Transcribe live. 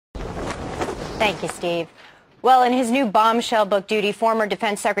Thank you, Steve. Well, in his new bombshell book, Duty, former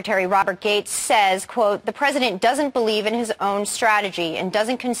Defense Secretary Robert Gates says, quote, the president doesn't believe in his own strategy and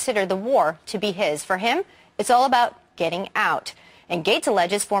doesn't consider the war to be his. For him, it's all about getting out. And Gates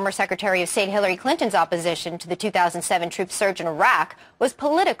alleges former Secretary of State Hillary Clinton's opposition to the 2007 troop surge in Iraq was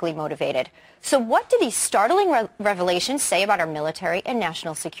politically motivated. So what do these startling revelations say about our military and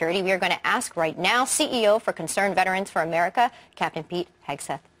national security? We are going to ask right now CEO for Concerned Veterans for America, Captain Pete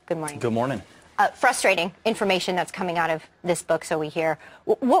Hegseth. Good morning. Good morning. Frustrating information that's coming out of this book, so we hear.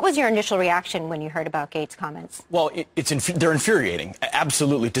 What was your initial reaction when you heard about Gates' comments? Well, they're infuriating,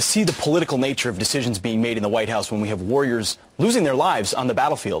 absolutely, to see the political nature of decisions being made in the White House when we have warriors losing their lives on the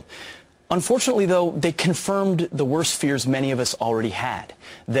battlefield. Unfortunately, though, they confirmed the worst fears many of us already had,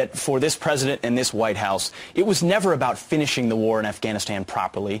 that for this president and this White House, it was never about finishing the war in Afghanistan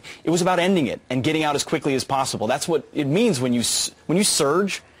properly. It was about ending it and getting out as quickly as possible. That's what it means when you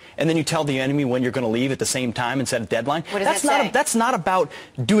surge and then you tell the enemy when you're going to leave at the same time and set a deadline. What does that say? That's not about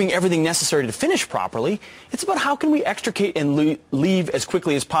doing everything necessary to finish properly. It's about how can we extricate and leave as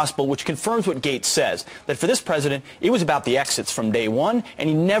quickly as possible, which confirms what Gates says, that for this president, it was about the exits from day one, and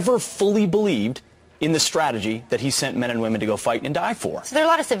he never fully believed in the strategy that he sent men and women to go fight and die for. So there are a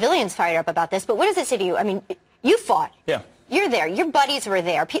lot of civilians fired up about this, but what does it say to you? I mean, you fought. Yeah. You're there. Your buddies were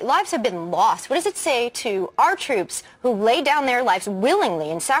there. Lives have been lost. What does it say to our troops who lay down their lives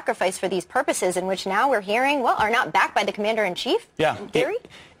willingly and sacrifice for these purposes, in which now we're hearing, well, are not backed by the commander-in-chief? Yeah. In theory?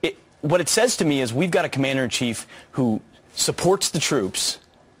 What it says to me is we've got a commander-in-chief who supports the troops,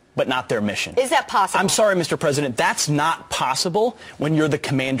 but not their mission. Is that possible? I'm sorry, Mr. President, that's not possible when you're the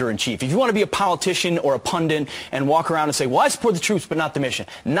commander-in-chief. If you want to be a politician or a pundit and walk around and say, well, I support the troops, but not the mission,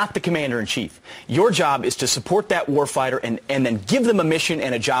 not the commander-in-chief. Your job is to support that warfighter and then give them a mission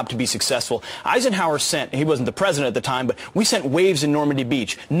and a job to be successful. Eisenhower he wasn't the president at the time, but we sent waves in Normandy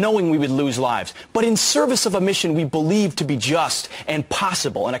Beach, knowing we would lose lives. But in service of a mission we believed to be just and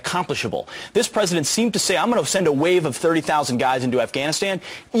possible and accomplishable. This president seemed to say, I'm going to send a wave of 30,000 guys into Afghanistan,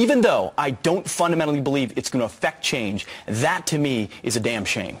 even though I don't fundamentally believe it's going to affect change. That, to me, is a damn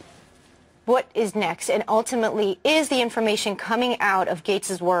shame. What is next? And ultimately, is the information coming out of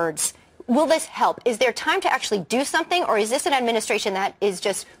Gates' words, will this help? Is there time to actually do something, or is this an administration that is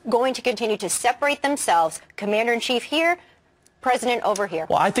just going to continue to separate themselves, commander-in-chief here, president over here?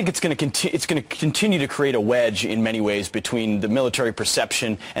 Well, I think it's going to continue to create a wedge in many ways between the military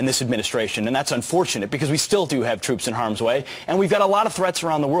perception and this administration, and that's unfortunate because we still do have troops in harm's way, and we've got a lot of threats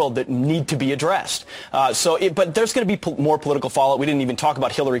around the world that need to be addressed. But there's going to be more political fallout. We didn't even talk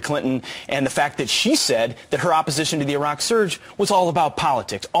about Hillary Clinton and the fact that she said that her opposition to the Iraq surge was all about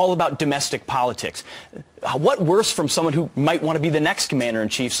politics, all about domestic politics. What worse from someone who might want to be the next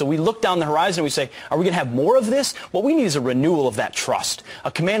commander-in-chief? So we look down the horizon and we say, are we going to have more of this? What we need is a renewal of that trust. A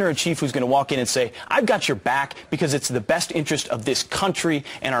commander-in-chief who's going to walk in and say, I've got your back because it's the best interest of this country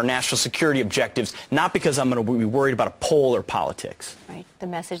and our national security objectives, not because I'm going to be worried about a poll or politics. Right. The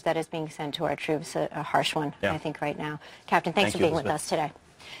message that is being sent to our troops, a harsh one, yeah. I think, right now. Captain, thanks for being with us today.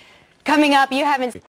 Coming up, you haven't...